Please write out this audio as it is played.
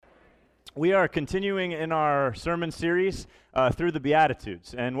We are continuing in our sermon series through the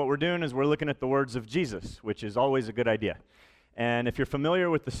Beatitudes. And what we're doing is we're looking at the words of Jesus, which is always a good idea. And if you're familiar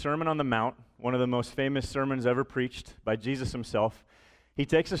with the Sermon on the Mount, one of the most famous sermons ever preached by Jesus himself, he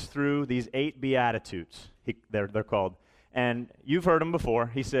takes us through these 8 Beatitudes, they're called. And you've heard them before.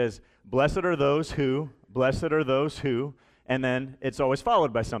 He says, blessed are those who, and then it's always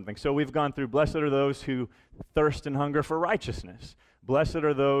followed by something. So we've gone through, blessed are those who thirst and hunger for righteousness. Blessed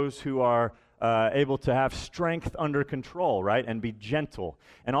are those who are able to have strength under control, right, and be gentle.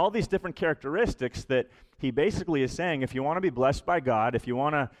 And all these different characteristics that he basically is saying, if you want to be blessed by God, if you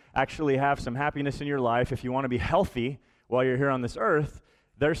want to actually have some happiness in your life, if you want to be healthy while you're here on this earth,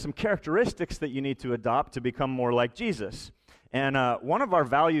 there's some characteristics that you need to adopt to become more like Jesus. And one of our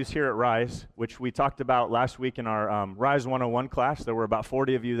values here at Rise, which we talked about last week in our Rise 101 class, there were about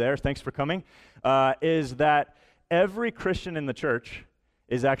 40 of you there, thanks for coming, is that every Christian in the church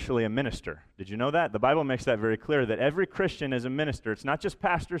is actually a minister. Did you know that? The Bible makes that very clear, that every Christian is a minister. It's not just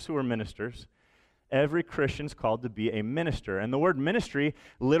pastors who are ministers. Every Christian's called to be a minister. And the word ministry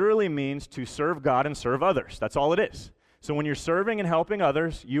literally means to serve God and serve others. That's all it is. So when you're serving and helping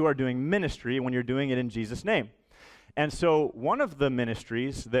others, you are doing ministry when you're doing it in Jesus' name. And so one of the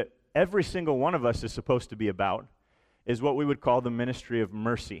ministries that every single one of us is supposed to be about is what we would call the ministry of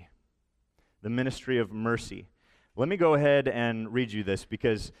mercy. The ministry of mercy. Let me go ahead and read you this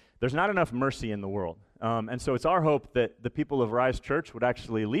because there's not enough mercy in the world. And so it's our hope that the people of Rise Church would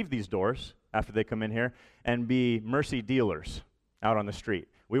actually leave these doors after they come in here and be mercy dealers out on the street.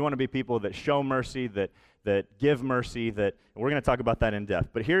 We want to be people that show mercy, that give mercy, and we're going to talk about that in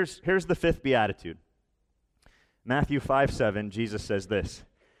depth. But here's the 5th beatitude. Matthew 5:7, Jesus says this,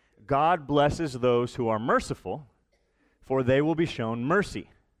 God blesses those who are merciful, for they will be shown mercy.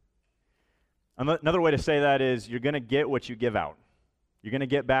 Another way to say that is you're going to get what you give out. You're going to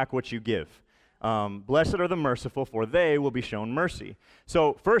get back what you give. Blessed are the merciful, for they will be shown mercy.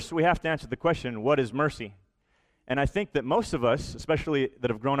 So first we have to answer the question, what is mercy? And I think that most of us, especially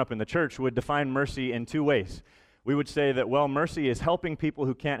that have grown up in the church, would define mercy in 2 ways. We would say that, well, mercy is helping people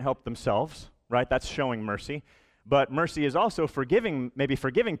who can't help themselves, right? That's showing mercy. But mercy is also maybe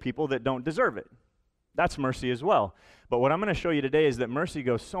forgiving people that don't deserve it. That's mercy as well. But what I'm going to show you today is that mercy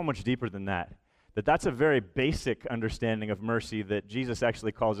goes so much deeper than that. That's a very basic understanding of mercy that Jesus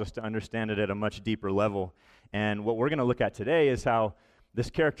actually calls us to understand it at a much deeper level. And what we're going to look at today is how this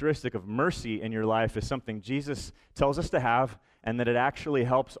characteristic of mercy in your life is something Jesus tells us to have, and that it actually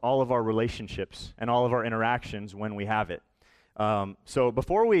helps all of our relationships and all of our interactions when we have it. So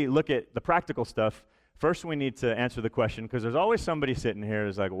before we look at the practical stuff, first we need to answer the question, because there's always somebody sitting here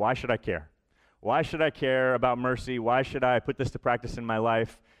who's like, why should I care? Why should I care about mercy? Why should I put this to practice in my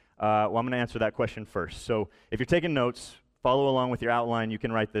life? Well, I'm going to answer that question first. So if you're taking notes, follow along with your outline. You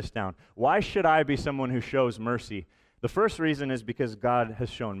can write this down. Why should I be someone who shows mercy? The first reason is because God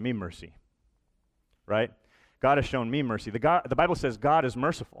has shown me mercy, right? God has shown me mercy. The Bible says God is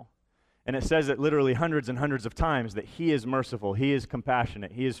merciful, and it says it literally hundreds and hundreds of times that he is merciful, he is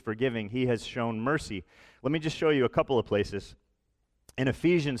compassionate, he is forgiving, he has shown mercy. Let me just show you a couple of places. In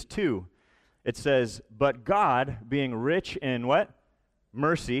Ephesians 2, it says, but God, being rich in what?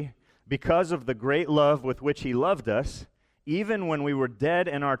 Mercy, because of the great love with which he loved us, even when we were dead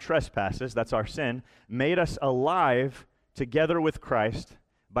in our trespasses, that's our sin, made us alive together with Christ.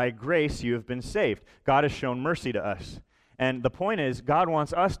 By grace you have been saved. God has shown mercy to us. And the point is, God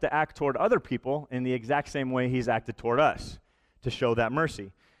wants us to act toward other people in the exact same way he's acted toward us, to show that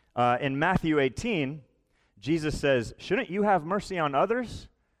mercy. In Matthew 18, Jesus says, shouldn't you have mercy on others,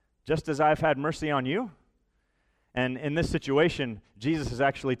 just as I've had mercy on you? And in this situation, Jesus is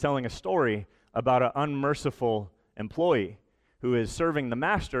actually telling a story about an unmerciful employee who is serving the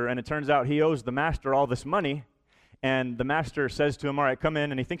master, and it turns out he owes the master all this money, and the master says to him, all right, come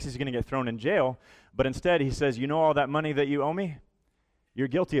in, and he thinks he's going to get thrown in jail, but instead he says, you know all that money that you owe me? You're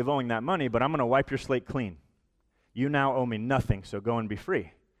guilty of owing that money, but I'm going to wipe your slate clean. You now owe me nothing, so go and be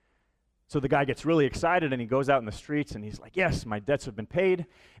free. So the guy gets really excited, and he goes out in the streets, and he's like, yes, my debts have been paid.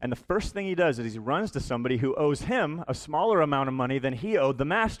 And the first thing he does is he runs to somebody who owes him a smaller amount of money than he owed the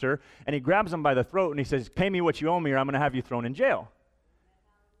master, and he grabs him by the throat, and he says, pay me what you owe me, or I'm going to have you thrown in jail.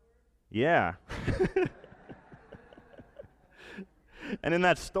 Yeah. And in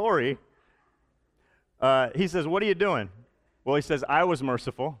that story, he says, what are you doing? Well, he says, I was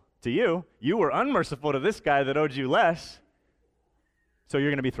merciful to you. You were unmerciful to this guy that owed you less. So you're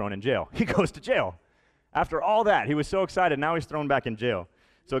going to be thrown in jail. He goes to jail. After all that, he was so excited, now he's thrown back in jail.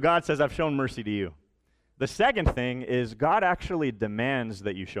 So God says, I've shown mercy to you. The second thing is God actually demands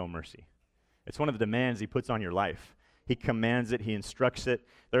that you show mercy. It's one of the demands he puts on your life. He commands it. He instructs it.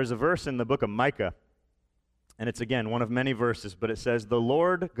 There's a verse in the book of Micah, and it's, again, one of many verses, but it says, "The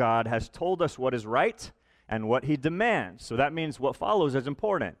Lord God has told us what is right and what he demands." So that means what follows is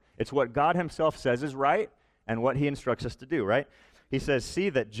important. It's what God himself says is right and what he instructs us to do, right? He says, "See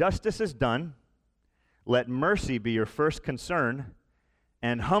that justice is done. Let mercy be your first concern,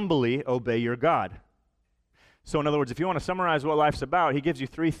 and humbly obey your God." So in other words, if you want to summarize what life's about, he gives you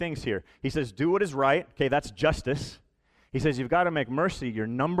three things here. He says, do what is right. Okay, that's justice. He says, you've got to make mercy your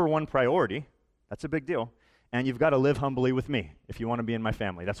number one priority. That's a big deal. And you've got to live humbly with me if you want to be in my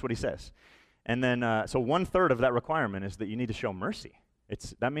family. That's what he says. And then, so 1/3 of that requirement is that you need to show mercy.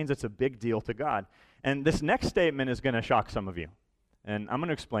 That means it's a big deal to God. And this next statement is going to shock some of you. And I'm going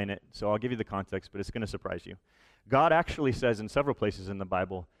to explain it, so I'll give you the context, but it's going to surprise you. God actually says in several places in the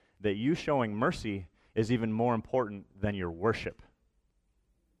Bible that you showing mercy is even more important than your worship,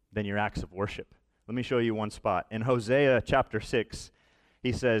 than your acts of worship. Let me show you one spot. In Hosea chapter 6,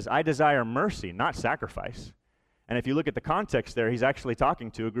 he says, "I desire mercy, not sacrifice." And if you look at the context there, he's actually talking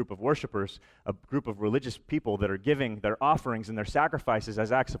to a group of worshipers, a group of religious people that are giving their offerings and their sacrifices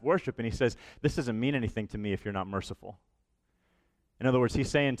as acts of worship. And he says, this doesn't mean anything to me if you're not merciful. In other words, he's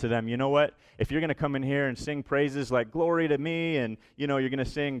saying to them, you know what? If you're going to come in here and sing praises like glory to me, and you're going to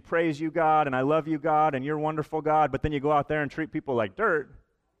sing praise you, God, and I love you, God, and you're wonderful, God, but then you go out there and treat people like dirt.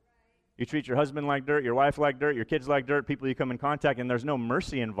 You treat your husband like dirt, your wife like dirt, your kids like dirt, people you come in contact, and there's no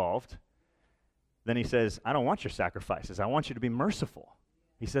mercy involved. Then he says, I don't want your sacrifices. I want you to be merciful.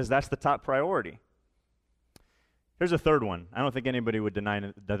 He says that's the top priority. Here's a third one. I don't think anybody would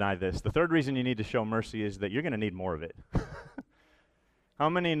deny this. The third reason you need to show mercy is that you're going to need more of it. How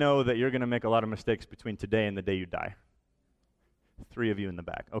many know that you're going to make a lot of mistakes between today and the day you die? 3 of you in the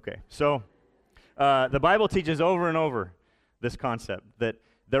back. Okay. So the Bible teaches over and over this concept that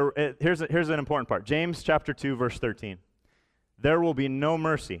here's an important part. James chapter 2, verse 13. There will be no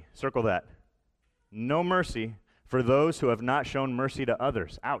mercy. Circle that. No mercy for those who have not shown mercy to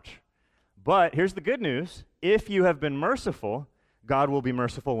others. Ouch. But here's the good news. If you have been merciful, God will be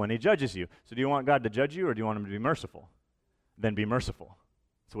merciful when he judges you. So do you want God to judge you, or do you want him to be merciful? Then be merciful.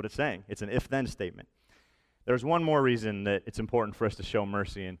 That's what it's saying. It's an if-then statement. There's one more reason that it's important for us to show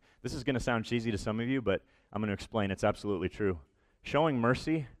mercy, and this is going to sound cheesy to some of you, but I'm going to explain. It's absolutely true. Showing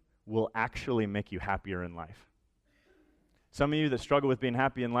mercy will actually make you happier in life. Some of you that struggle with being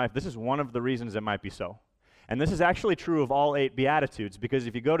happy in life, this is one of the reasons it might be so. And this is actually true of all 8 Beatitudes, because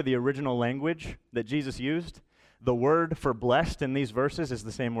if you go to the original language that Jesus used, the word for blessed in these verses is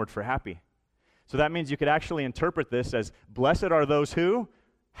the same word for happy. So that means you could actually interpret this as, blessed are those who,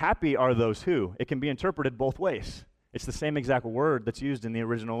 happy are those who. It can be interpreted both ways. It's the same exact word that's used in the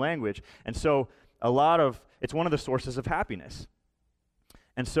original language. And so it's one of the sources of happiness.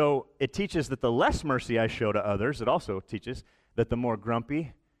 And so it teaches that the less mercy I show to others, it also teaches that the more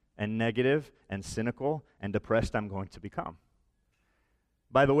grumpy and negative and cynical and depressed I'm going to become.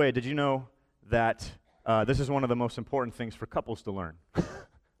 By the way, did you know that this is one of the most important things for couples to learn?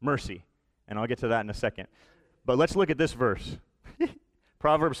 Mercy. And I'll get to that in a second. But let's look at this verse.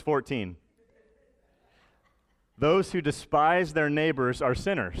 Proverbs 14. Those who despise their neighbors are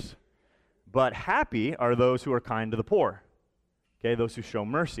sinners, but happy are those who are kind to the poor. Okay, those who show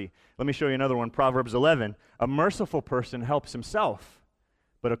mercy. Let me show you another one. Proverbs 11. A merciful person helps himself,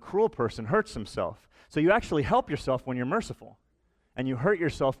 but a cruel person hurts himself. So you actually help yourself when you're merciful, and you hurt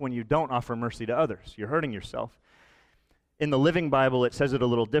yourself when you don't offer mercy to others. You're hurting yourself. In the Living Bible, it says it a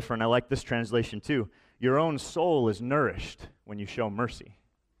little different. I like this translation too. Your own soul is nourished when you show mercy.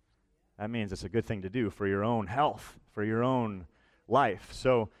 That means it's a good thing to do for your own health, for your own life.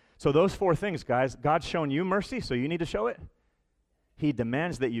 So those 4 things, guys. God's shown you mercy, so you need to show it. He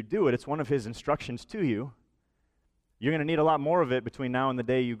demands that you do it. It's one of his instructions to you. You're going to need a lot more of it between now and the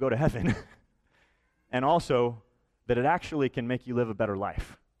day you go to heaven. And also, that it actually can make you live a better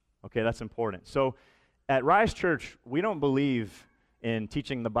life. Okay, that's important. So at Rise Church, we don't believe in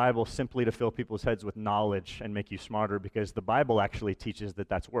teaching the Bible simply to fill people's heads with knowledge and make you smarter, because the Bible actually teaches that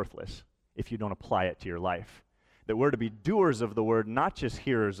that's worthless if you don't apply it to your life. That we're to be doers of the word, not just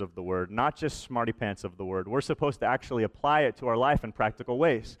hearers of the word, not just smarty pants of the word. We're supposed to actually apply it to our life in practical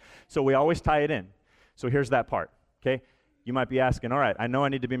ways. So we always tie it in. So here's that part, okay? You might be asking, all right, I know I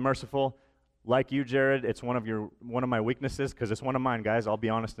need to be merciful. Like you, Jared, it's one of my weaknesses, because it's one of mine, guys. I'll be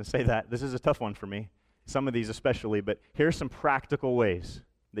honest and say that. This is a tough one for me, some of these especially, but here's some practical ways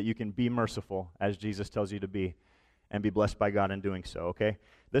that you can be merciful as Jesus tells you to be, and be blessed by God in doing so, okay?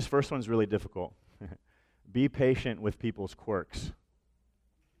 This first one's really difficult. Be patient with people's quirks.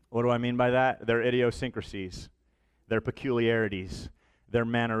 What do I mean by that? Their idiosyncrasies, their peculiarities, their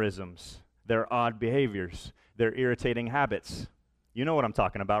mannerisms, their odd behaviors. their irritating habits. You know what I'm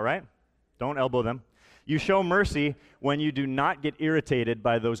talking about, right? Don't elbow them. You show mercy when you do not get irritated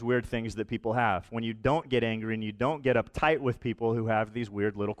by those weird things that people have, when you don't get angry and you don't get uptight with people who have these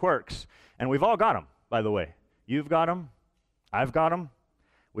weird little quirks. And we've all got them, by the way. You've got them. I've got them.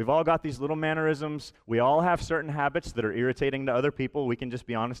 We've all got these little mannerisms. We all have certain habits that are irritating to other people. We can just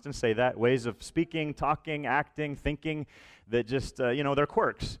be honest and say that. Ways of speaking, talking, acting, thinking that just, they're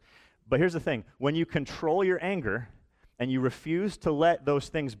quirks. But here's the thing. When you control your anger and you refuse to let those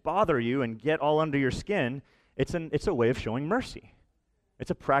things bother you and get all under your skin, it's a way of showing mercy.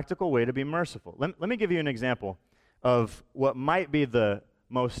 It's a practical way to be merciful. Let me give you an example of what might be the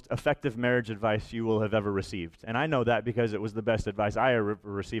most effective marriage advice you will have ever received. And I know that because it was the best advice I ever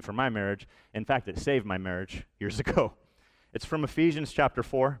received for my marriage. In fact, it saved my marriage years ago. It's from Ephesians chapter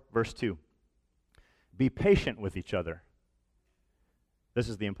 4, verse 2. Be patient with each other. This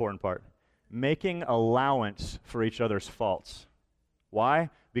is the important part. Making allowance for each other's faults. Why?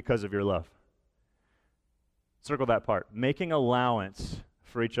 Because of your love. Circle that part. Making allowance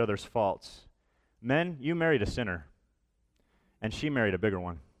for each other's faults. Men, you married a sinner, and she married a bigger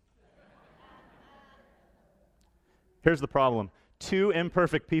one. Here's the problem. Two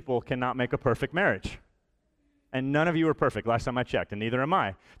imperfect people cannot make a perfect marriage. And none of you are perfect, last time I checked, and neither am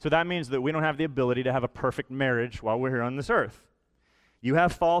I. So that means that we don't have the ability to have a perfect marriage while we're here on this earth. You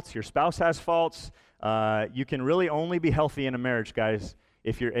have faults, your spouse has faults. You can really only be healthy in a marriage, guys,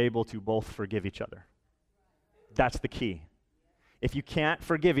 if you're able to both forgive each other. That's the key. If you can't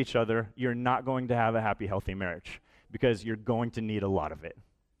forgive each other, you're not going to have a happy, healthy marriage because you're going to need a lot of it,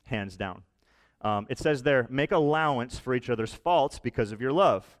 hands down. It says there, make allowance for each other's faults because of your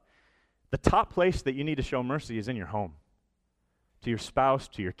love. The top place that you need to show mercy is in your home. To your spouse,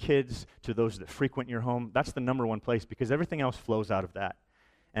 to your kids, to those that frequent your home. That's the number one place because everything else flows out of that.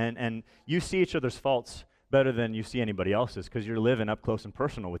 And you see each other's faults better than you see anybody else's because you're living up close and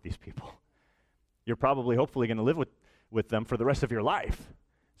personal with these people. You're probably, hopefully, going to live with them for the rest of your life.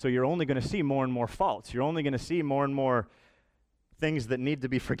 So you're only going to see more and more faults. You're only going to see more and more things that need to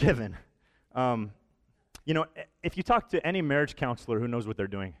be forgiven. If you talk to any marriage counselor who knows what they're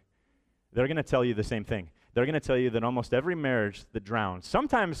doing, they're going to tell you the same thing. They're going to tell you that almost every marriage that drowns,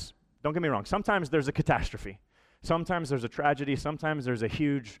 sometimes, don't get me wrong, sometimes there's a catastrophe. Sometimes there's a tragedy. Sometimes there's a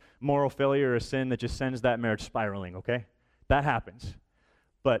huge moral failure or a sin that just sends that marriage spiraling, okay? That happens.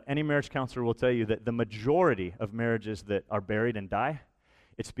 But any marriage counselor will tell you that the majority of marriages that are buried and die,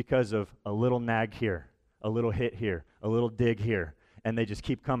 it's because of a little nag here, a little hit here, a little dig here, and they just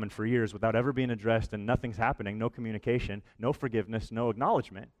keep coming for years without ever being addressed and nothing's happening, no communication, no forgiveness, no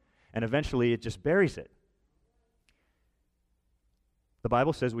acknowledgement, and eventually it just buries it. The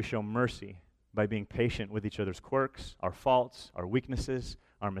Bible says we show mercy by being patient with each other's quirks, our faults, our weaknesses,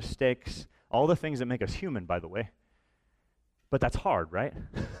 our mistakes, all the things that make us human, by the way. But that's hard, right?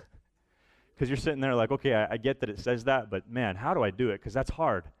 Because you're sitting there like, okay, I get that it says that, but man, how do I do it? Because that's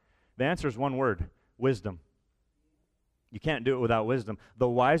hard. The answer is one word, wisdom. You can't do it without wisdom. The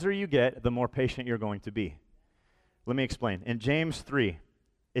wiser you get, the more patient you're going to be. Let me explain. In James 3,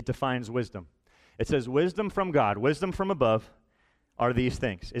 it defines wisdom. It says, wisdom from God, wisdom from above, are these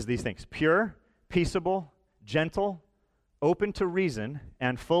things, pure, peaceable, gentle, open to reason,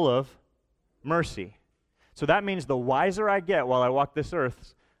 and full of mercy. So that means the wiser I get while I walk this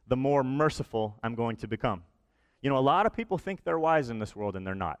earth, the more merciful I'm going to become. A lot of people think they're wise in this world, and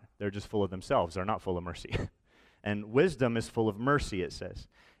they're not. They're just full of themselves. They're not full of mercy. And wisdom is full of mercy, it says.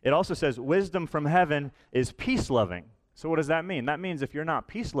 It also says wisdom from heaven is peace-loving. So what does that mean? That means if you're not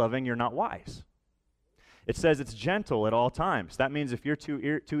peace-loving, you're not wise. It says it's gentle at all times. That means if you're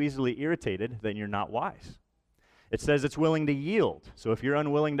too easily irritated, then you're not wise. It says it's willing to yield. So if you're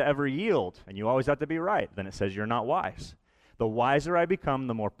unwilling to ever yield, and you always have to be right, then it says you're not wise. The wiser I become,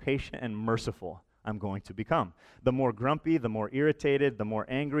 the more patient and merciful I'm going to become. The more grumpy, the more irritated, the more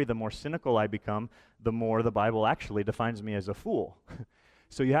angry, the more cynical I become, the more the Bible actually defines me as a fool.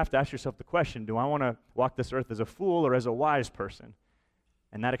 So you have to ask yourself the question, do I want to walk this earth as a fool or as a wise person?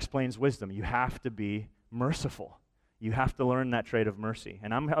 And that explains wisdom. You have to be merciful. You have to learn that trait of mercy.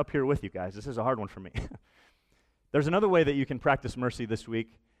 And I'm up here with you guys. This is a hard one for me. There's another way that you can practice mercy this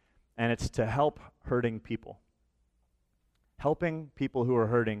week, and it's to help hurting people. Helping people who are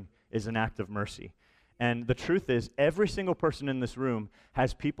hurting is an act of mercy. And the truth is, every single person in this room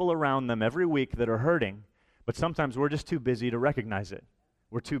has people around them every week that are hurting, but sometimes we're just too busy to recognize it.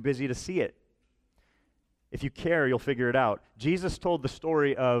 We're too busy to see it. If you care, you'll figure it out. Jesus told the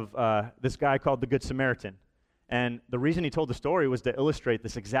story of this guy called the Good Samaritan. And the reason he told the story was to illustrate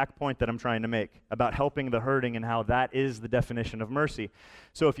this exact point that I'm trying to make about helping the hurting and how that is the definition of mercy.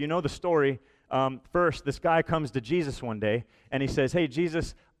 So if you know the story, First, this guy comes to Jesus one day, and he says, hey,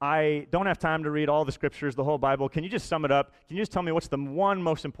 Jesus, I don't have time to read all the scriptures, the whole Bible. Can you just sum it up? Can you just tell me what's the one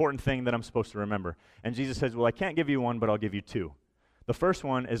most important thing that I'm supposed to remember? And Jesus says, well, I can't give you one, but I'll give you two. The first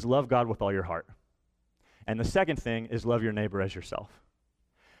one is love God with all your heart. And the second thing is love your neighbor as yourself.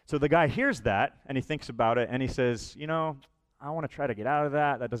 So the guy hears that, and he thinks about it, and he says, I want to try to get out of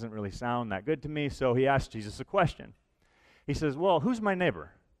that. That doesn't really sound that good to me. So he asks Jesus a question. He says, well, who's my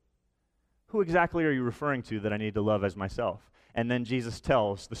neighbor? Who exactly are you referring to that I need to love as myself? And then Jesus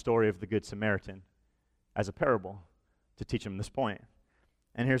tells the story of the Good Samaritan as a parable to teach him this point.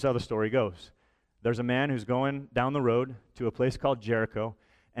 And here's how the story goes. There's a man who's going down the road to a place called Jericho,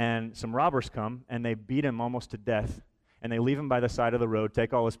 and some robbers come, and they beat him almost to death, and they leave him by the side of the road,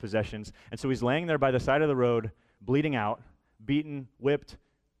 take all his possessions. And so he's laying there by the side of the road, bleeding out, beaten, whipped,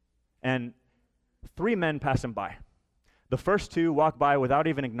 and 3 men pass him by. The first 2 walk by without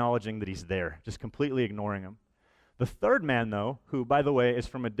even acknowledging that he's there, just completely ignoring him. The third man, though, who, by the way, is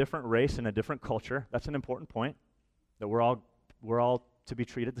from a different race and a different culture, that's an important point, that we're all to be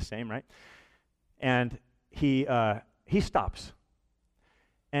treated the same, right? And he stops.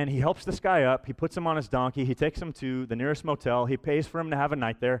 And he helps this guy up. He puts him on his donkey. He takes him to the nearest motel. He pays for him to have a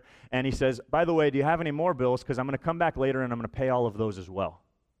night there. And he says, by the way, do you have any more bills? Because I'm going to come back later and I'm going to pay all of those as well.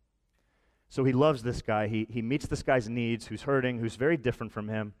 So he loves this guy. He meets this guy's needs, who's hurting, who's very different from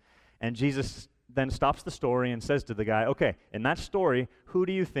him. And Jesus then stops the story and says to the guy, okay, in that story, who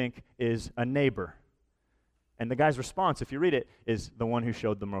do you think is a neighbor? And the guy's response, if you read it, is the one who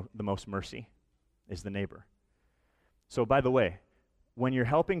showed the most mercy is the neighbor. So by the way, when you're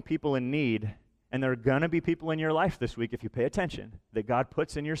helping people in need, and there are going to be people in your life this week, if you pay attention, that God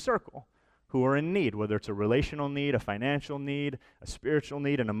puts in your circle who are in need, whether it's a relational need, a financial need, a spiritual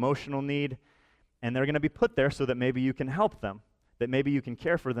need, an emotional need, and they're going to be put there so that maybe you can help them, that maybe you can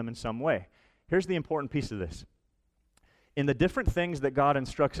care for them in some way. Here's the important piece of this. In the different things that God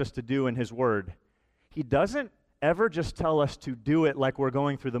instructs us to do in His Word, He doesn't ever just tell us to do it like we're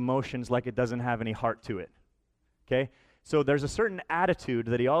going through the motions, like it doesn't have any heart to it, okay? So there's a certain attitude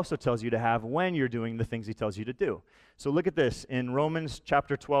that He also tells you to have when you're doing the things He tells you to do. So look at this in Romans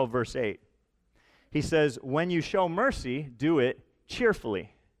chapter 12, verse 8. He says, when you show mercy, do it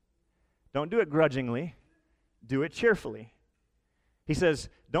cheerfully. Don't do it grudgingly. Do it cheerfully. He says,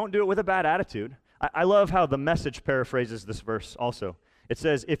 don't do it with a bad attitude. I love how the Message paraphrases this verse also. It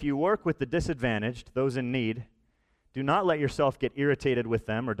says, if you work with the disadvantaged, those in need, do not let yourself get irritated with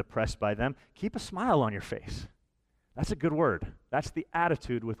them or depressed by them. Keep a smile on your face. That's a good word. That's the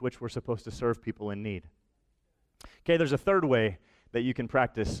attitude with which we're supposed to serve people in need. Okay, there's a third way that you can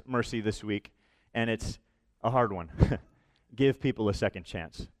practice mercy this week, and it's a hard one. Give people a second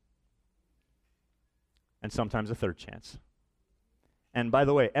chance. And sometimes a third chance. And by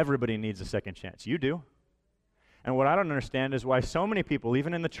the way, everybody needs a second chance. You do. And what I don't understand is why so many people,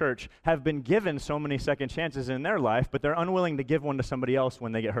 even in the church, have been given so many second chances in their life, but they're unwilling to give one to somebody else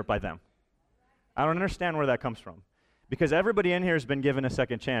when they get hurt by them. I don't understand where that comes from. Because everybody in here has been given a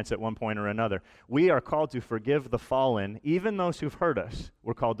second chance at one point or another. We are called to forgive the fallen, even those who've hurt us.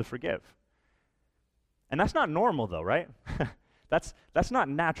 We're called to forgive. And that's not normal, though, right? That's not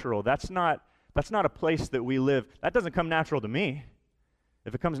natural. That's not a place that we live. That doesn't come natural to me.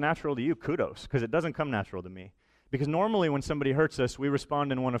 If it comes natural to you, kudos, because it doesn't come natural to me. Because normally when somebody hurts us, we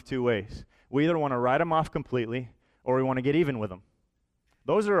respond in one of two ways. We either want to write them off completely, or we want to get even with them.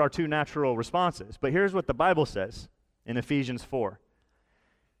 Those are our two natural responses. But here's what the Bible says in Ephesians 4.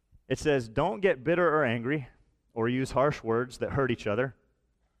 It says, don't get bitter or angry, or use harsh words that hurt each other.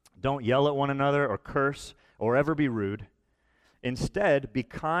 Don't yell at one another, or curse, or ever be rude. Instead, be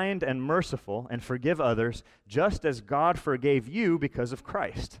kind and merciful and forgive others, just as God forgave you because of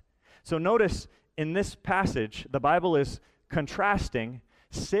Christ. So notice in this passage, the Bible is contrasting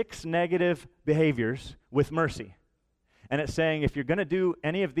 6 negative behaviors with mercy. And it's saying if you're going to do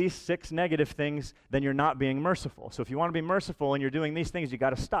any of these 6 negative things, then you're not being merciful. So if you want to be merciful and you're doing these things, you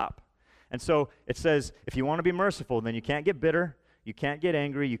got to stop. And so it says if you want to be merciful, then you can't get bitter, you can't get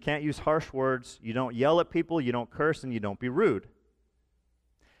angry, you can't use harsh words, you don't yell at people, you don't curse, and you don't be rude.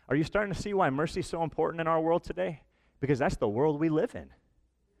 Are you starting to see why mercy is so important in our world today? Because that's the world we live in.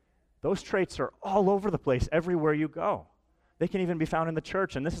 Those traits are all over the place everywhere you go. They can even be found in the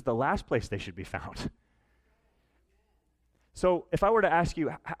church, and this is the last place they should be found. So if I were to ask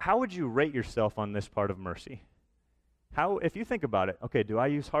you, how would you rate yourself on this part of mercy? If you think about it, okay, do I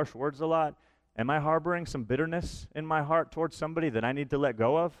use harsh words a lot? Am I harboring some bitterness in my heart towards somebody that I need to let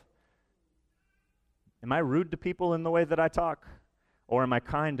go of? Am I rude to people in the way that I talk? Or am I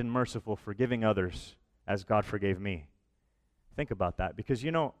kind and merciful, forgiving others as God forgave me? Think about that, because,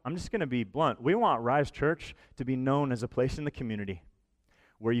 I'm just going to be blunt. We want Rise Church to be known as a place in the community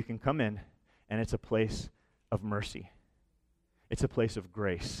where you can come in and it's a place of mercy. It's a place of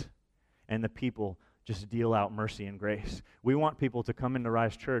grace. And the people just deal out mercy and grace. We want people to come into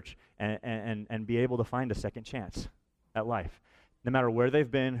Rise Church and be able to find a second chance at life. No matter where they've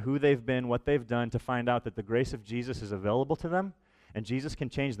been, who they've been, what they've done, to find out that the grace of Jesus is available to them, and Jesus can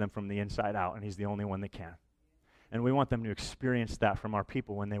change them from the inside out, and he's the only one that can. And we want them to experience that from our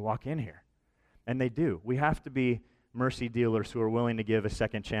people when they walk in here. And they do. We have to be mercy dealers who are willing to give a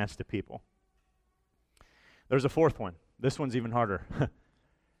second chance to people. There's a fourth one. This one's even harder.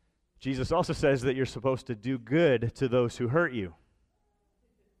 Jesus also says that you're supposed to do good to those who hurt you.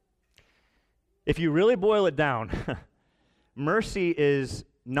 If you really boil it down, mercy is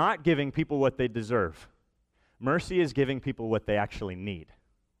not giving people what they deserve. Mercy is giving people what they actually need.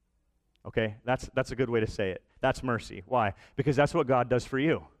 Okay? That's a good way to say it. That's mercy. Why? Because that's what God does for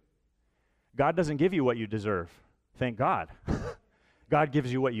you. God doesn't give you what you deserve. Thank God. God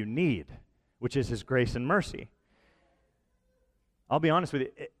gives you what you need, which is his grace and mercy. I'll be honest with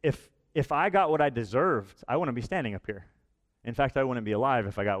you. If I got what I deserved, I wouldn't be standing up here. In fact, I wouldn't be alive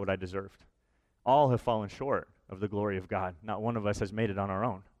if I got what I deserved. All have fallen short of the glory of God. Not one of us has made it on our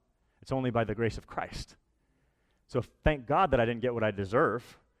own. It's only by the grace of Christ. So thank God that I didn't get what I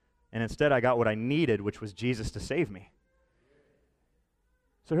deserve, and instead I got what I needed, which was Jesus to save me.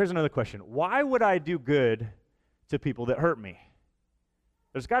 So here's another question. Why would I do good to people that hurt me?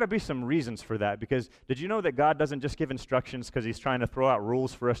 There's got to be some reasons for that, because did you know that God doesn't just give instructions because he's trying to throw out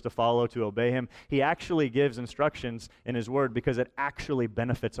rules for us to follow, to obey him? He actually gives instructions in his word because it actually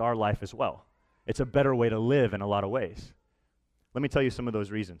benefits our life as well. It's a better way to live in a lot of ways. Let me tell you some of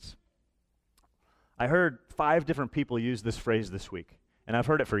those reasons. I heard 5 different people use this phrase this week, and I've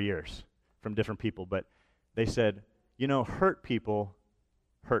heard it for years from different people, but they said, hurt people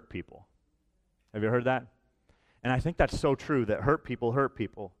hurt people. Have you heard that? And I think that's so true, that hurt people hurt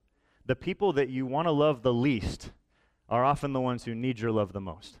people. The people that you want to love the least are often the ones who need your love the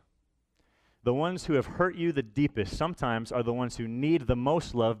most. The ones who have hurt you the deepest sometimes are the ones who need the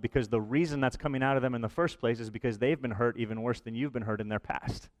most love, because the reason that's coming out of them in the first place is because they've been hurt even worse than you've been hurt in their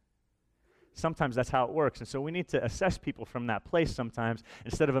past. Sometimes that's how it works. And so we need to assess people from that place sometimes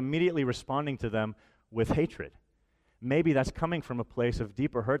instead of immediately responding to them with hatred. Maybe that's coming from a place of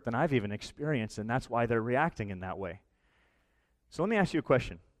deeper hurt than I've even experienced, and that's why they're reacting in that way. So let me ask you a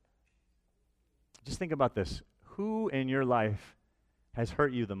question. Just think about this. Who in your life has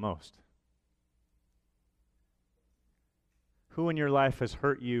hurt you the most? Who in your life has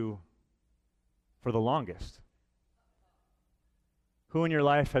hurt you for the longest? Who in your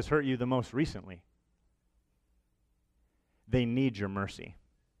life has hurt you the most recently? They need your mercy.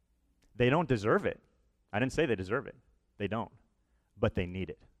 They don't deserve it. I didn't say they deserve it. They don't. But they need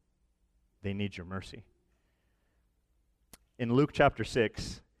it. They need your mercy. In Luke chapter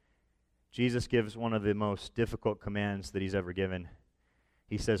 6, Jesus gives one of the most difficult commands that he's ever given.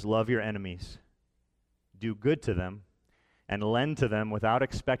 He says, love your enemies, do good to them, and lend to them without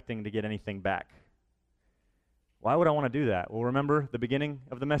expecting to get anything back. Why would I want to do that? Well, remember the beginning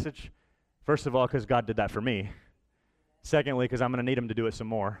of the message? First of all, because God did that for me. Secondly, because I'm going to need him to do it some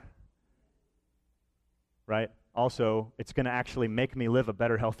more. Right? Also, it's going to actually make me live a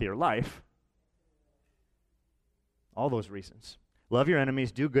better, healthier life. All those reasons. Love your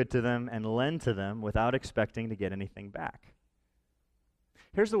enemies, do good to them, and lend to them without expecting to get anything back.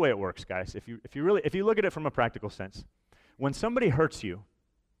 Here's the way it works, guys. If you look at it from a practical sense, when somebody hurts you,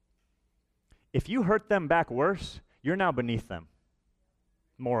 if you hurt them back worse, you're now beneath them,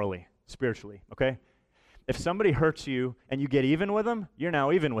 morally, spiritually, okay? If somebody hurts you and you get even with them, you're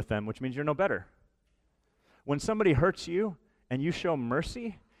now even with them, which means you're no better. When somebody hurts you and you show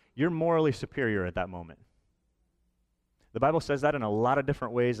mercy, you're morally superior at that moment. The Bible says that in a lot of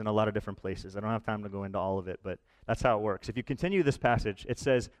different ways in a lot of different places. I don't have time to go into all of it, but that's how it works. If you continue this passage, it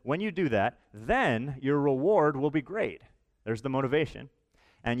says, when you do that, then your reward will be great. There's the motivation.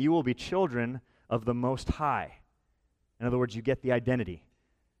 And you will be children of the Most High. In other words, you get the identity.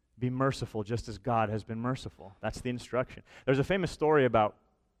 Be merciful just as God has been merciful. That's the instruction. There's a famous story about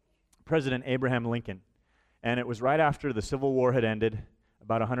President Abraham Lincoln. And it was right after the Civil War had ended,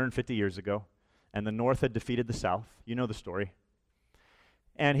 about 150 years ago, and the North had defeated the South. You know the story.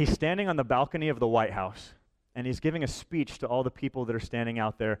 And he's standing on the balcony of the White House, and he's giving a speech to all the people that are standing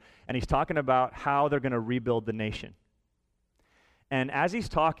out there, and he's talking about how they're going to rebuild the nation. And as he's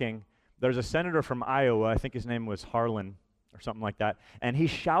talking, there's a senator from Iowa, I think his name was Harlan or something like that, and he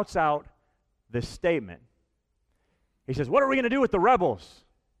shouts out this statement. He says, what are we going to do with the rebels?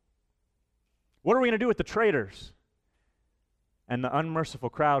 What are we going to do with the traitors? And the unmerciful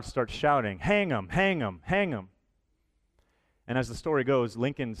crowd starts shouting, "Hang him, hang him, hang him." And as the story goes,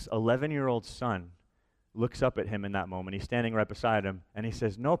 Lincoln's 11-year-old son looks up at him in that moment. He's standing right beside him, and he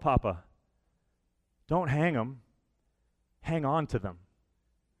says, "No, Papa, don't hang them. Hang on to them."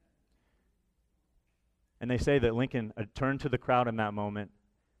 And they say that Lincoln turned to the crowd in that moment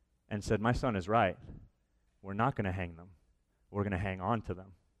and said, "My son is right. We're not going to hang them. We're going to hang on to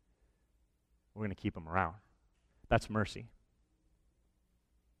them. We're going to keep them around." That's mercy.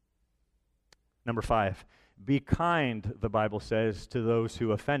 Number 5, be kind, the Bible says, to those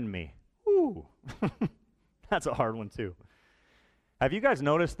who offend me. Ooh, that's a hard one too. Have you guys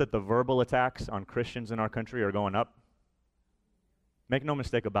noticed that the verbal attacks on Christians in our country are going up? Make no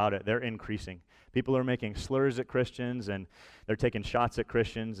mistake about it, they're increasing. People are making slurs at Christians, and they're taking shots at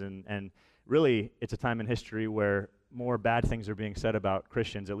Christians, and really, it's a time in history where more bad things are being said about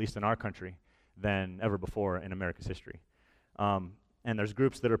Christians, at least in our country, than ever before in America's history. And there's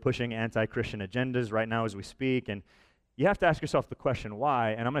groups that are pushing anti-Christian agendas right now as we speak, and you have to ask yourself the question,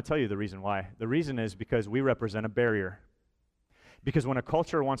 why? And I'm going to tell you the reason why. The reason is because we represent a barrier. Because when a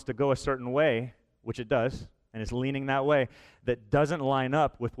culture wants to go a certain way, which it does, and it's leaning that way, that doesn't line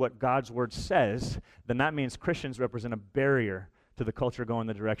up with what God's word says, then that means Christians represent a barrier to the culture going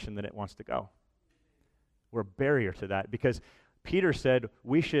the direction that it wants to go. We're a barrier to that because Peter said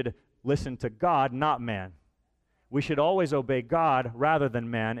we should listen to God, not man. We should always obey God rather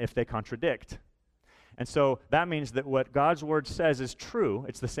than man if they contradict. And so that means that what God's word says is true.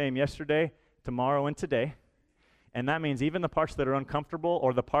 It's the same yesterday, tomorrow, and today. And that means even the parts that are uncomfortable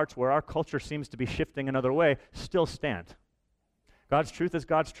or the parts where our culture seems to be shifting another way still stand. God's truth is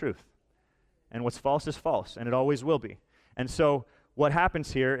God's truth. And what's false is false, and it always will be. And so what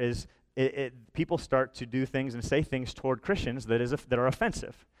happens here is people start to do things and say things toward Christians that are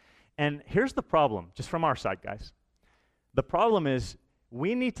offensive. And here's the problem, just from our side, guys. The problem is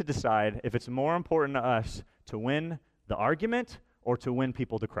we need to decide if it's more important to us to win the argument or to win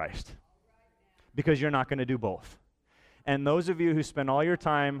people to Christ. Because you're not going to do both. And those of you who spend all your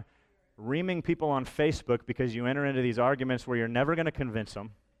time reaming people on Facebook because you enter into these arguments where you're never going to convince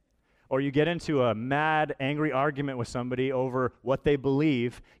them, or you get into a mad, angry argument with somebody over what they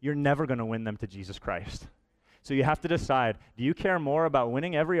believe, you're never going to win them to Jesus Christ. So you have to decide, do you care more about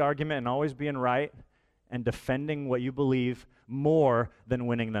winning every argument and always being right and defending what you believe more than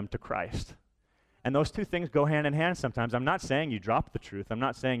winning them to Christ? And those two things go hand in hand sometimes. I'm not saying you drop the truth. I'm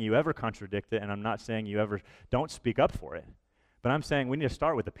not saying you ever contradict it, and I'm not saying you ever don't speak up for it. But I'm saying we need to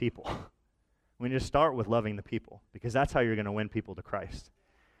start with the people. We need to start with loving the people, because that's how you're going to win people to Christ.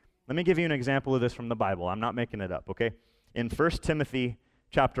 Let me give you an example of this from the Bible. I'm not making it up, okay? In 1 Timothy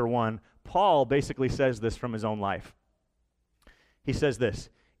chapter 1, Paul basically says this from his own life. He says this,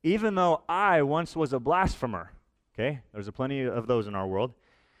 "Even though I once was a blasphemer," okay? There's a plenty of those in our world,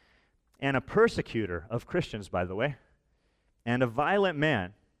 "and a persecutor of Christians," by the way, "and a violent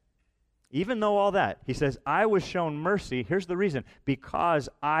man. Even though all that," he says, "I was shown mercy." Here's the reason: because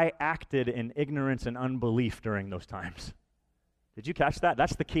I acted in ignorance and unbelief during those times. Did you catch that?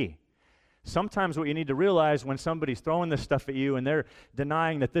 That's the key. Sometimes what you need to realize when somebody's throwing this stuff at you and they're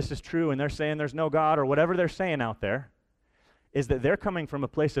denying that this is true and they're saying there's no God or whatever they're saying out there is that they're coming from a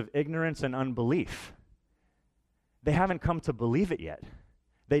place of ignorance and unbelief. They haven't come to believe it yet.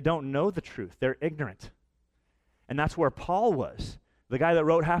 They don't know the truth. They're ignorant. And that's where Paul was, the guy that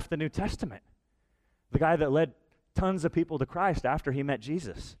wrote half the New Testament, the guy that led tons of people to Christ after he met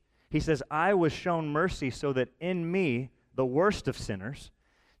Jesus. He says, "I was shown mercy so that in me, the worst of sinners,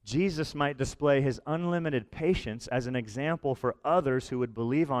 Jesus might display his unlimited patience as an example for others who would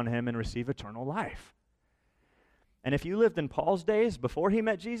believe on him and receive eternal life." And if you lived in Paul's days before he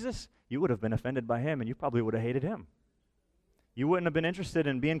met Jesus, you would have been offended by him and you probably would have hated him. You wouldn't have been interested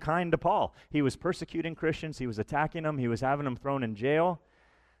in being kind to Paul. He was persecuting Christians. He was attacking them. He was having them thrown in jail.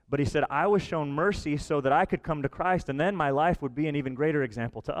 But he said, "I was shown mercy so that I could come to Christ, and then my life would be an even greater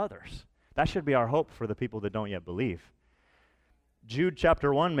example to others." That should be our hope for the people that don't yet believe. Jude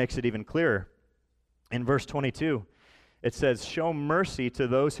chapter 1 makes it even clearer. In verse 22, it says, "Show mercy to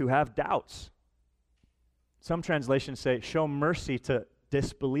those who have doubts." Some translations say, "Show mercy to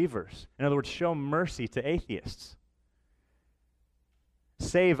disbelievers." In other words, show mercy to atheists.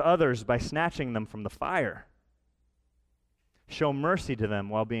 "Save others by snatching them from the fire." Show mercy to them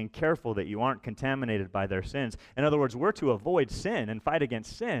while being careful that you aren't contaminated by their sins. In other words, we're to avoid sin and fight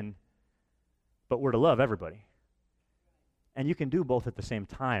against sin, but we're to love everybody. And you can do both at the same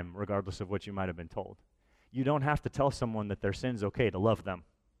time, regardless of what you might have been told. You don't have to tell someone that their sin's okay to love them.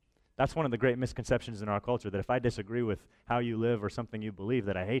 That's one of the great misconceptions in our culture, that if I disagree with how you live or something you believe,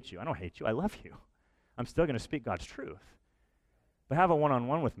 that I hate you. I don't hate you. I love you. I'm still going to speak God's truth. But have a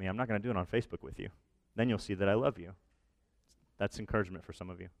one-on-one with me. I'm not going to do it on Facebook with you. Then you'll see that I love you. That's encouragement for some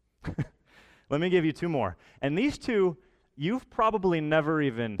of you. Let me give you two more. And these two, you've probably never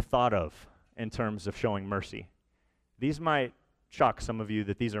even thought of in terms of showing mercy. These might shock some of you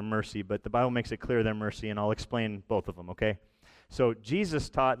that these are mercy, but the Bible makes it clear they're mercy, and I'll explain both of them, okay? So Jesus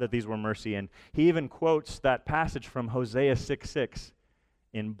taught that these were mercy, and he even quotes that passage from Hosea 6:6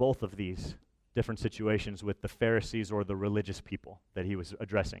 in both of these different situations with the Pharisees or the religious people that he was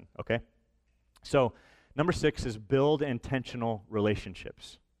addressing, okay? So number 6 is build intentional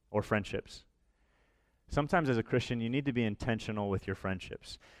relationships or friendships. Sometimes as a Christian, you need to be intentional with your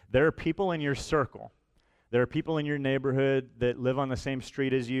friendships. There are people in your circle. There are people in your neighborhood that live on the same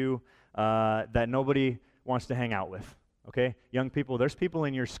street as you that nobody wants to hang out with, okay? Young people, there's people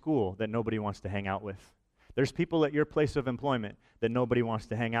in your school that nobody wants to hang out with. There's people at your place of employment that nobody wants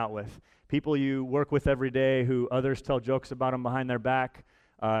to hang out with. People you work with every day who others tell jokes about them behind their back.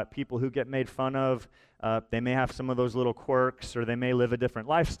 People who get made fun of. They may have some of those little quirks, or they may live a different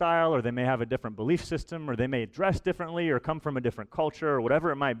lifestyle, or they may have a different belief system, or they may dress differently, or come from a different culture, or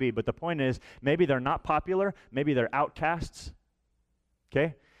whatever it might be. But the point is, maybe they're not popular. Maybe they're outcasts.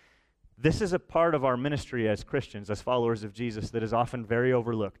 Okay? This is a part of our ministry as Christians, as followers of Jesus, that is often very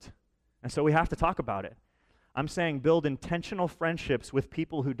overlooked. And so we have to talk about it. I'm saying build intentional friendships with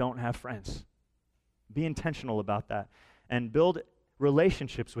people who don't have friends. Be intentional about that. And build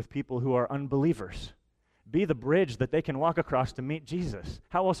relationships with people who are unbelievers. Be the bridge that they can walk across to meet Jesus.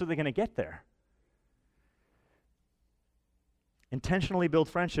 How else are they going to get there? Intentionally build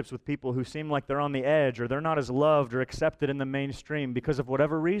friendships with people who seem like they're on the edge, or they're not as loved or accepted in the mainstream because of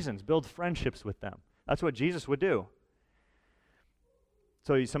whatever reasons. Build friendships with them. That's what Jesus would do.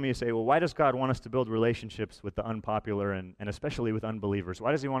 So some of you say, well, why does God want us to build relationships with the unpopular and especially with unbelievers?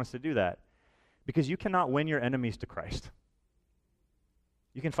 Why does he want us to do that? Because you cannot win your enemies to Christ.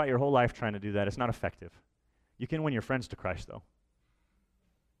 You can fight your whole life trying to do that. It's not effective. You can win your friends to Christ, though.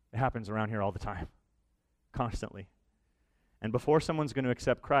 It happens around here all the time, constantly. And before someone's going to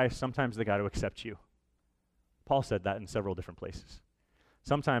accept Christ, sometimes they got to accept you. Paul said that in several different places.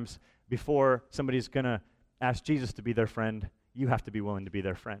 Sometimes before somebody's going to ask Jesus to be their friend, you have to be willing to be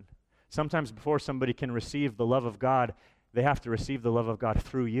their friend. Sometimes before somebody can receive the love of God, they have to receive the love of God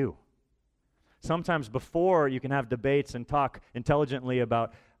through you. Sometimes before you can have debates and talk intelligently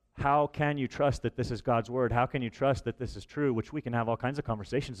about how can you trust that this is God's word, how can you trust that this is true, which we can have all kinds of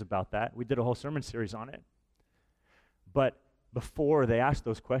conversations about that. We did a whole sermon series on it. But before they ask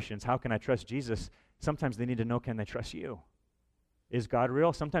those questions, how can I trust Jesus? Sometimes they need to know, can they trust you? Is God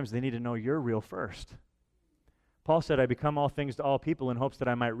real? Sometimes they need to know you're real first. Paul said, I become all things to all people in hopes that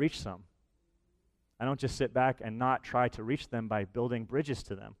I might reach some. I don't just sit back and not try to reach them by building bridges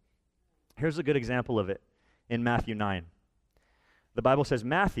to them. Here's a good example of it in Matthew 9. The Bible says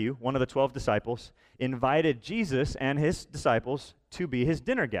Matthew, one of the 12 disciples, invited Jesus and his disciples to be his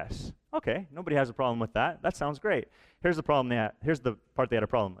dinner guests. Okay, nobody has a problem with that. That sounds great. Here's the part they had a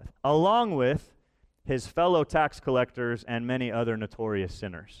problem with. Along with his fellow tax collectors and many other notorious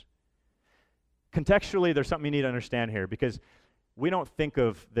sinners. Contextually, there's something you need to understand here, because we don't think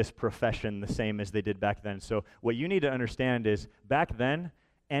of this profession the same as they did back then. So what you need to understand is, back then,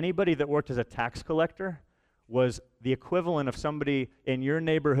 anybody that worked as a tax collector was the equivalent of somebody in your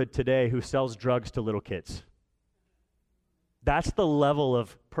neighborhood today who sells drugs to little kids. That's the level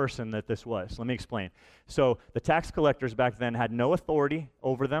of person that this was. Let me explain. So the tax collectors back then had no authority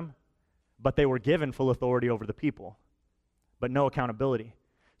over them, but they were given full authority over the people, but no accountability.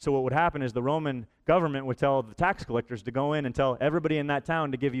 So what would happen is the Roman government would tell the tax collectors to go in and tell everybody in that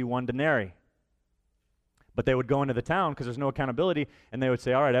town to give you 1 denarii. But they would go into the town because there's no accountability, and they would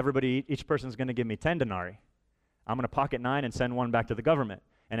say, all right, everybody, each person's going to give me 10 denarii. I'm going to pocket 9 and send 1 back to the government.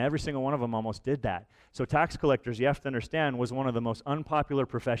 And every single one of them almost did that. So tax collectors, you have to understand, was one of the most unpopular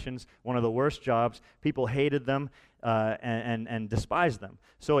professions, one of the worst jobs. People hated them and despised them.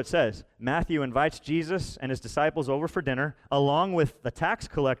 So it says, Matthew invites Jesus and his disciples over for dinner, along with the tax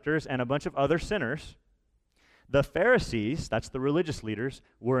collectors and a bunch of other sinners. The Pharisees, that's the religious leaders,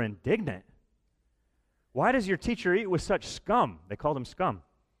 were indignant. Why does your teacher eat with such scum? They called him scum.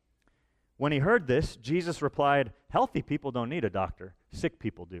 When he heard this, Jesus replied, healthy people don't need a doctor. Sick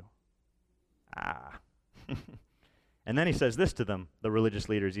people do. And then he says this to them, the religious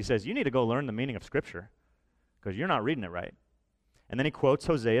leaders. He says, you need to go learn the meaning of Scripture because you're not reading it right. And then he quotes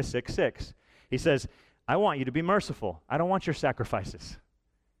Hosea 6:6. He says, I want you to be merciful. I don't want your sacrifices.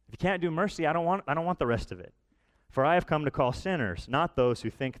 If you can't do mercy, I don't want the rest of it. For I have come to call sinners, not those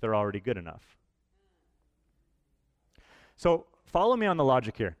who think they're already good enough. So follow me on the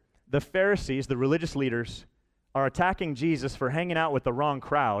logic here. The Pharisees, the religious leaders, are attacking Jesus for hanging out with the wrong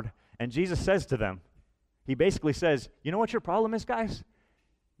crowd, and Jesus says to them, he basically says, you know what your problem is, guys?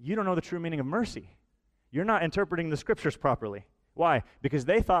 You don't know the true meaning of mercy. You're not interpreting the scriptures properly. Why? Because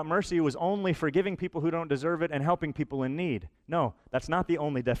they thought mercy was only forgiving people who don't deserve it and helping people in need. No, that's not the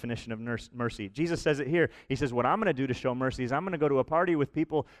only definition of mercy. Jesus says it here. He says, what I'm going to do to show mercy is I'm going to go to a party with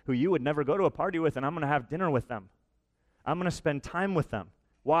people who you would never go to a party with, and I'm going to have dinner with them. I'm going to spend time with them.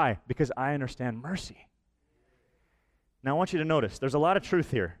 Why? Because I understand mercy. Now I want you to notice, there's a lot of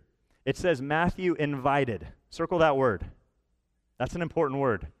truth here. It says Matthew invited. Circle that word. That's an important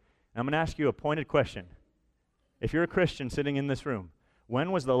word. I'm going to ask you a pointed question. If you're a Christian sitting in this room,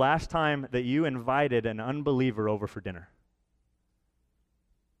 when was the last time that you invited an unbeliever over for dinner?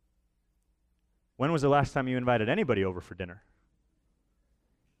 When was the last time you invited anybody over for dinner?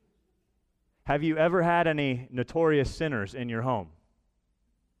 Have you ever had any notorious sinners in your home?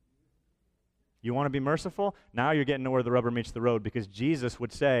 You want to be merciful? Now you're getting to where the rubber meets the road, because Jesus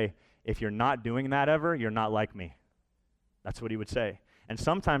would say, if you're not doing that ever, you're not like me. That's what he would say. And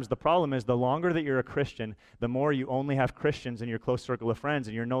sometimes the problem is the longer that you're a Christian, the more you only have Christians in your close circle of friends,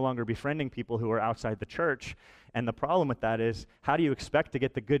 and you're no longer befriending people who are outside the church. And the problem with that is, how do you expect to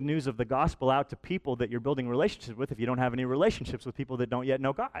get the good news of the gospel out to people that you're building relationships with if you don't have any relationships with people that don't yet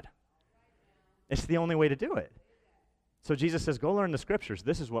know God? It's the only way to do it. So Jesus says, go learn the scriptures.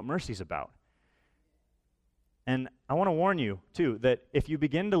 This is what mercy's about. And I want to warn you, too, that if you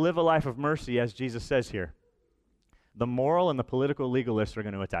begin to live a life of mercy, as Jesus says here, the moral and the political legalists are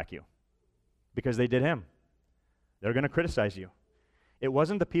going to attack you because they did him. They're going to criticize you. It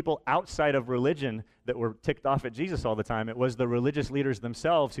wasn't the people outside of religion that were ticked off at Jesus all the time. It was the religious leaders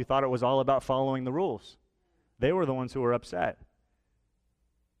themselves who thought it was all about following the rules. They were the ones who were upset.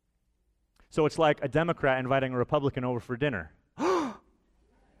 So it's like a Democrat inviting a Republican over for dinner.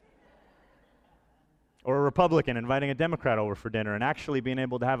 Or a Republican inviting a Democrat over for dinner and actually being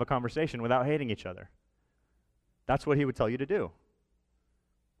able to have a conversation without hating each other. That's what he would tell you to do.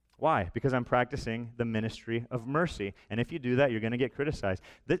 Why? Because I'm practicing the ministry of mercy. And if you do that, you're going to get criticized.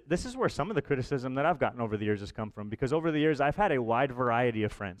 This is where some of the criticism that I've gotten over the years has come from, because over the years I've had a wide variety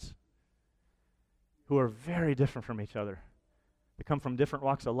of friends who are very different from each other. They come from different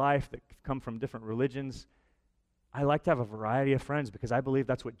walks of life, that come from different religions. I like to have a variety of friends because I believe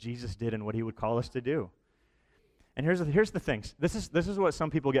that's what Jesus did and what he would call us to do. And here's the thing. This is what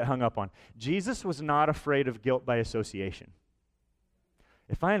some people get hung up on. Jesus was not afraid of guilt by association.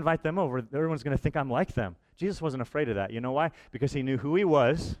 If I invite them over, everyone's going to think I'm like them. Jesus wasn't afraid of that. You know why? Because he knew who he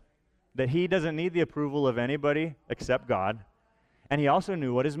was, that he doesn't need the approval of anybody except God, and he also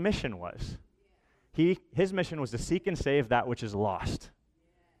knew what his mission was. His mission was to seek and save that which is lost.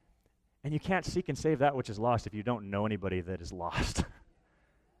 And you can't seek and save that which is lost if you don't know anybody that is lost.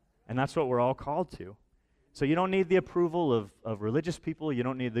 And that's what we're all called to. So you don't need the approval of religious people. You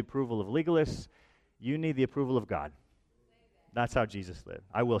don't need the approval of legalists. You need the approval of God. That's how Jesus lived.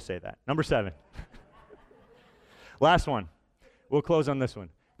 I will say that. Number 7. Last one. We'll close on this one.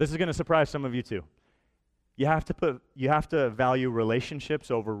 This is going to surprise some of you too. You have to value relationships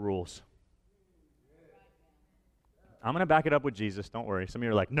over rules. I'm going to back it up with Jesus. Don't worry. Some of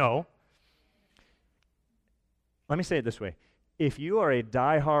you are like, no. Let me say it this way. If you are a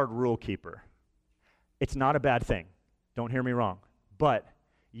diehard rule keeper, it's not a bad thing. Don't hear me wrong. But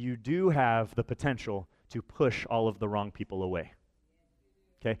you do have the potential to push all of the wrong people away.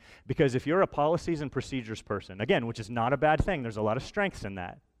 Okay? Because if you're a policies and procedures person, again, which is not a bad thing, there's a lot of strengths in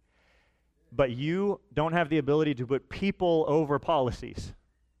that. But you don't have the ability to put people over policies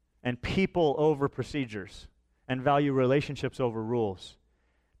and people over procedures and value relationships over rules,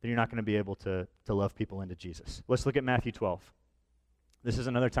 then you're not going to be able to love people into Jesus. Let's look at Matthew 12. This is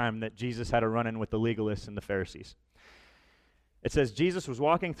another time that Jesus had a run-in with the legalists and the Pharisees. It says, Jesus was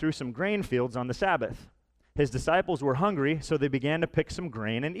walking through some grain fields on the Sabbath. His disciples were hungry, so they began to pick some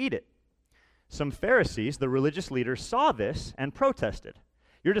grain and eat it. Some Pharisees, the religious leaders, saw this and protested.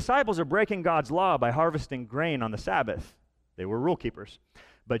 Your disciples are breaking God's law by harvesting grain on the Sabbath. They were rule keepers.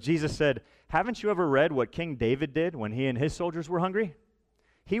 But Jesus said, haven't you ever read what King David did when he and his soldiers were hungry?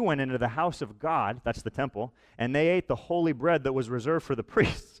 He went into the house of God, that's the temple, and they ate the holy bread that was reserved for the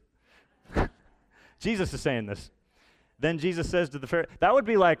priests. Jesus is saying this. Then Jesus says to the Pharisees, that would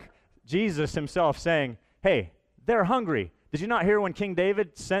be like Jesus himself saying, hey, they're hungry. Did you not hear when King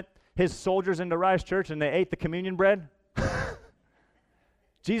David sent his soldiers into Rise Church and they ate the communion bread?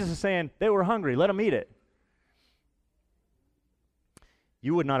 Jesus is saying, they were hungry, let them eat it.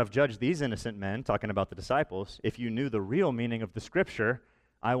 You would not have judged these innocent men, talking about the disciples, if you knew the real meaning of the scripture,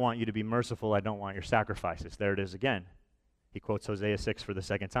 I want you to be merciful, I don't want your sacrifices. There it is again. He quotes Hosea 6 for the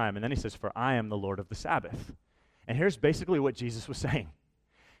second time, and then he says, for I am the Lord of the Sabbath. And here's basically what Jesus was saying.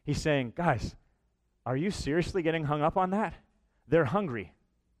 He's saying, guys, are you seriously getting hung up on that? They're hungry.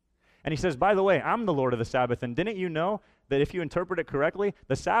 And he says, by the way, I'm the Lord of the Sabbath, and didn't you know that if you interpret it correctly,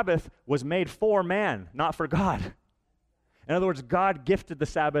 the Sabbath was made for man, not for God? In other words, God gifted the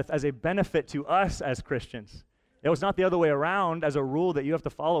Sabbath as a benefit to us as Christians. It was not the other way around as a rule that you have to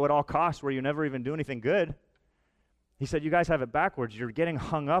follow at all costs where you never even do anything good. He said, you guys have it backwards. You're getting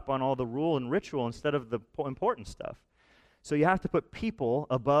hung up on all the rule and ritual instead of the important stuff. So you have to put people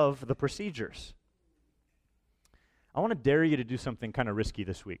above the procedures. I want to dare you to do something kind of risky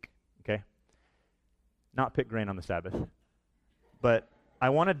this week, okay? Not pick grain on the Sabbath. But I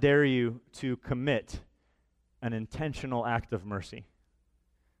want to dare you to commit an intentional act of mercy.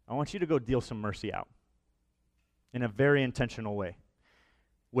 I want you to go deal some mercy out in a very intentional way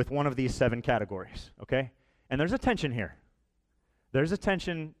with one of these 7 categories, okay? And there's a tension here. There's a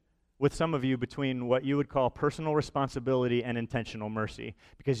tension with some of you between what you would call personal responsibility and intentional mercy,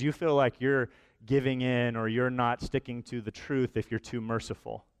 because you feel like you're giving in or you're not sticking to the truth if you're too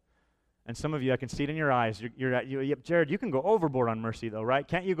merciful. And some of you, I can see it in your eyes. Jared, you can go overboard on mercy though, right?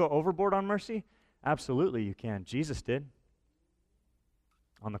 Can't you go overboard on mercy? Absolutely you can. Jesus did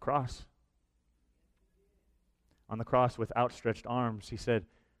on the cross. On the cross with outstretched arms, he said,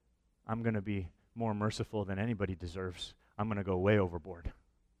 I'm going to be more merciful than anybody deserves. I'm going to go way overboard.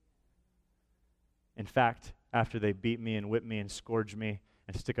 In fact, after they beat me and whipped me and scourged me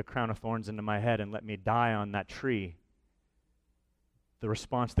and stick a crown of thorns into my head and let me die on that tree, the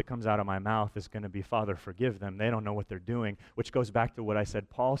response that comes out of my mouth is going to be, Father, forgive them. They don't know what they're doing, which goes back to what I said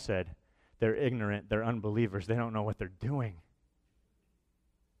Paul said. They're ignorant. They're unbelievers. They don't know what they're doing.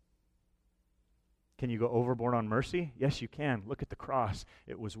 Can you go overboard on mercy? Yes, you can. Look at the cross.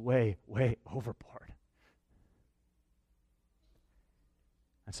 It was way, way overboard.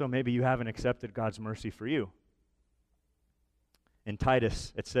 And so maybe you haven't accepted God's mercy for you. In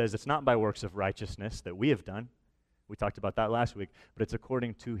Titus, it says, it's not by works of righteousness that we have done. We talked about that last week. But it's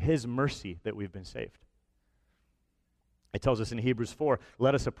according to his mercy that we've been saved. It tells us in Hebrews 4,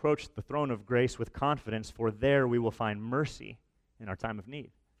 let us approach the throne of grace with confidence, for there we will find mercy in our time of need.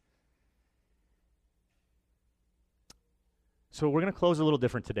 So we're going to close a little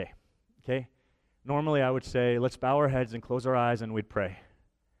different today, okay? Normally I would say, let's bow our heads and close our eyes and we'd pray.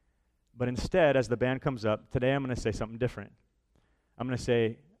 But instead, as the band comes up, today I'm going to say something different. I'm going to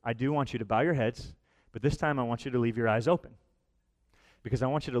say, I do want you to bow your heads, but this time I want you to leave your eyes open. Because I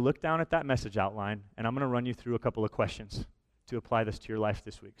want you to look down at that message outline, and I'm going to run you through a couple of questions to apply this to your life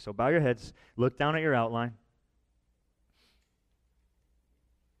this week. So bow your heads, look down at your outline.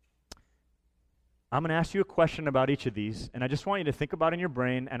 I'm going to ask you a question about each of these, and I just want you to think about in your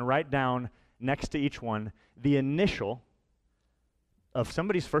brain and write down next to each one the initial of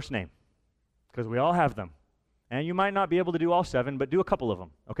somebody's first name, because we all have them. And you might not be able to do all 7, but do a couple of them,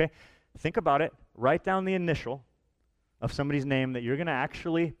 okay? Think about it. Write down the initial of somebody's name that you're going to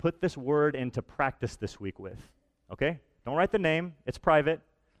actually put this word into practice this week with, okay? Don't write the name. It's private.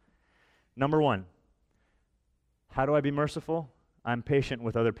 Number 1, how do I be merciful? I'm patient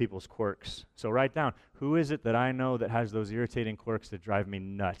with other people's quirks. So write down, who is it that I know that has those irritating quirks that drive me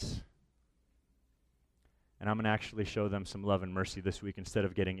nuts? And I'm going to actually show them some love and mercy this week instead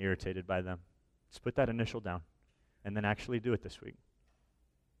of getting irritated by them. Just put that initial down and then actually do it this week.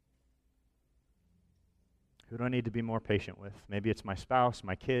 Who do I need to be more patient with? Maybe it's my spouse,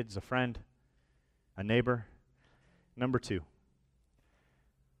 my kids, a friend, a neighbor. Number 2,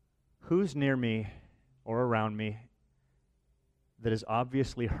 who's near me or around me that is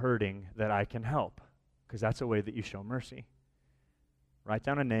obviously hurting that I can help? Because that's a way that you show mercy. Write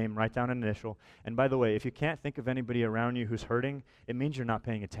down a name, write down an initial. And by the way, if you can't think of anybody around you who's hurting, it means you're not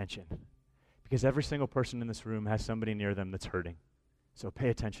paying attention. Because every single person in this room has somebody near them that's hurting. So pay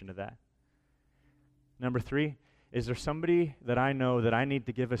attention to that. Number 3, is there somebody that I know that I need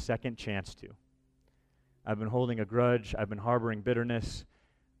to give a second chance to? I've been holding a grudge. I've been harboring bitterness.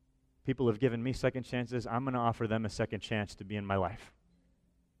 People have given me second chances. I'm going to offer them a second chance to be in my life.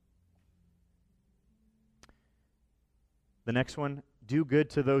 The next one, do good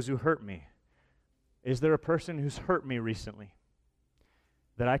to those who hurt me. Is there a person who's hurt me recently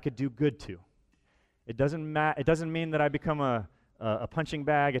that I could do good to? It doesn't mean that I become a punching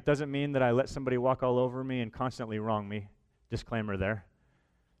bag. It doesn't mean that I let somebody walk all over me and constantly wrong me. Disclaimer there.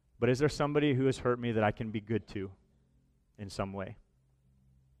 But is there somebody who has hurt me that I can be good to in some way?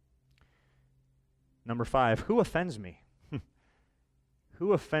 Number 5, who offends me?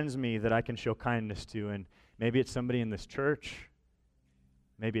 Who offends me that I can show kindness to? And maybe it's somebody in this church.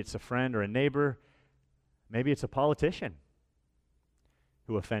 Maybe it's a friend or a neighbor. Maybe it's a politician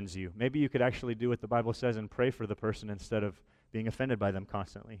who offends you. Maybe you could actually do what the Bible says and pray for the person instead of being offended by them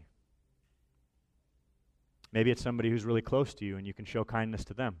constantly. Maybe it's somebody who's really close to you and you can show kindness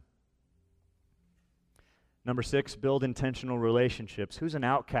to them. Number 6, build intentional relationships. Who's an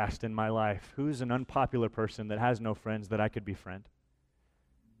outcast in my life? Who's an unpopular person that has no friends that I could befriend?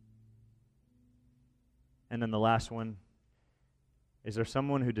 And then the last one, is there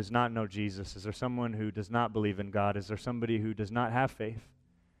someone who does not know Jesus? Is there someone who does not believe in God? Is there somebody who does not have faith?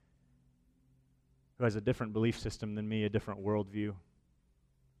 Who has a different belief system than me, a different worldview,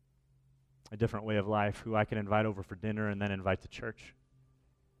 a different way of life, who I can invite over for dinner and then invite to church?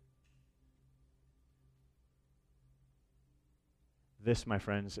 This, my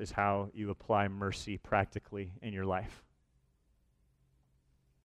friends, is how you apply mercy practically in your life.